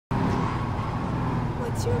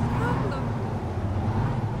What's your problem?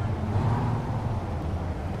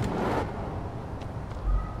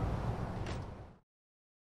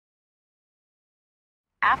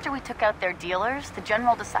 After we took out their dealers, the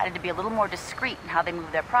General decided to be a little more discreet in how they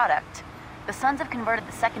move their product. The Sons have converted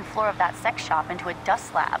the second floor of that sex shop into a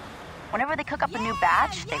dust lab. Whenever they cook up a new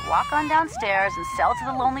batch, they walk on downstairs and sell to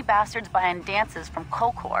the lonely bastards buying dances from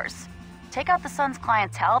coke whores. Take out the Sons'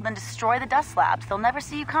 clientele, then destroy the dust labs. They'll never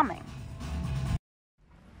see you coming.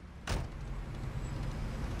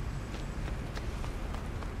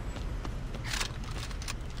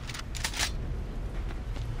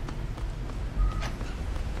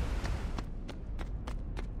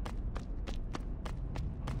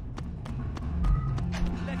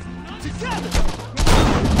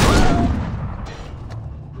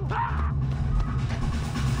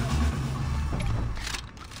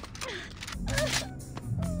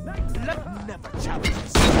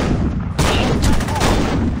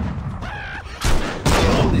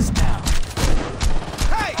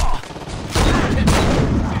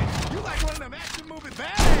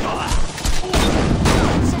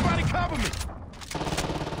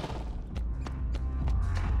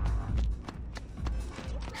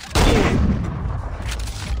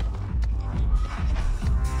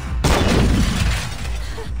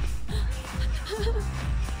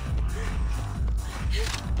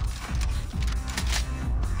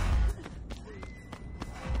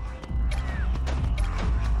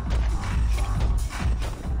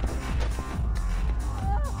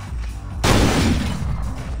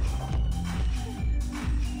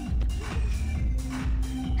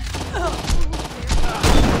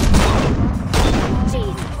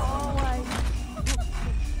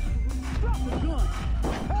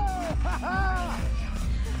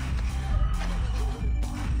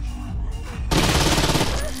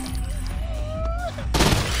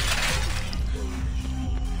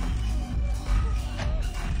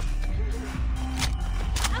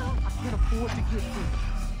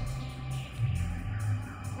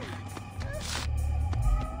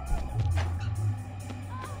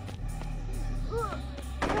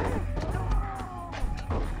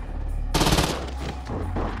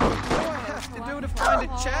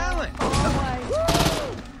 Challenge!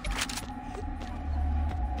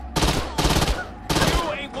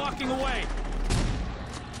 You ain't walking away!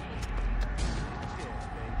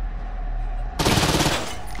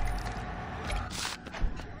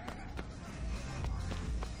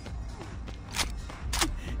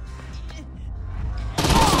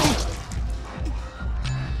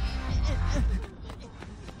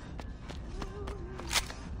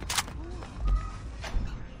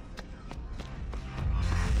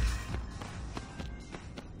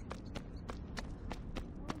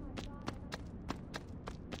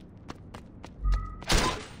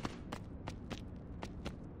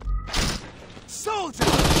 Soldier!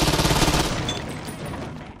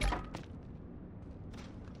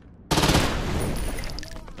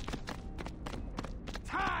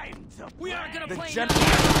 Time's up. We aren't gonna play now.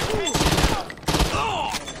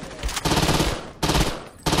 Oh!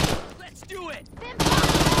 Let's do it!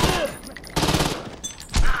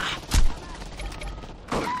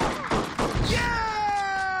 Yeah!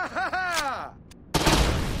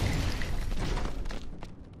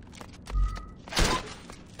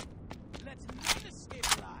 Let's not escape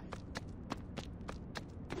alive.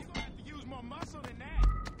 You're gonna have to use more muscle than that.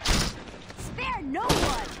 Spare no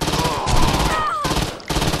one!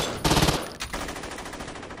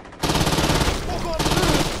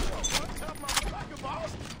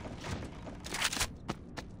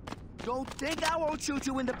 Don't think I won't shoot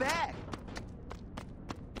you in the back.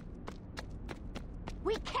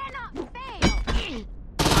 We cannot fail!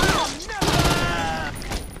 Oh, no!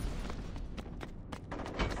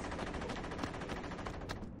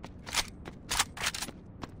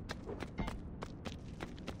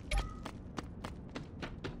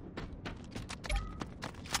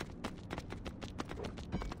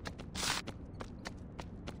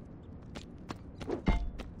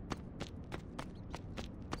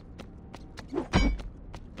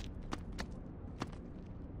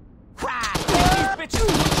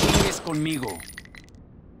 Conmigo.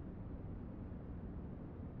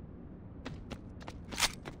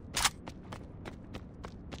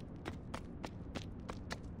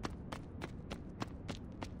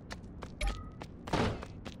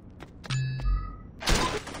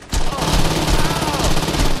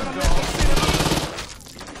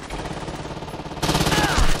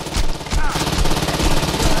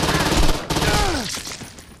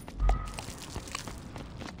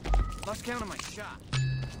 Lost count of my shot.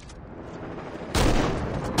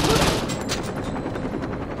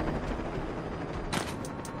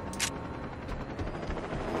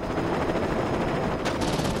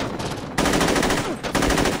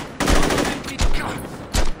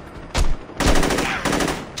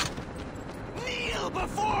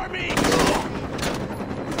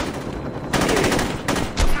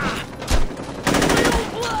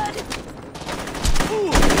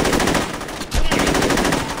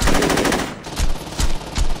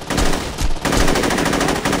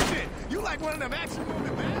 Be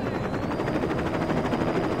back.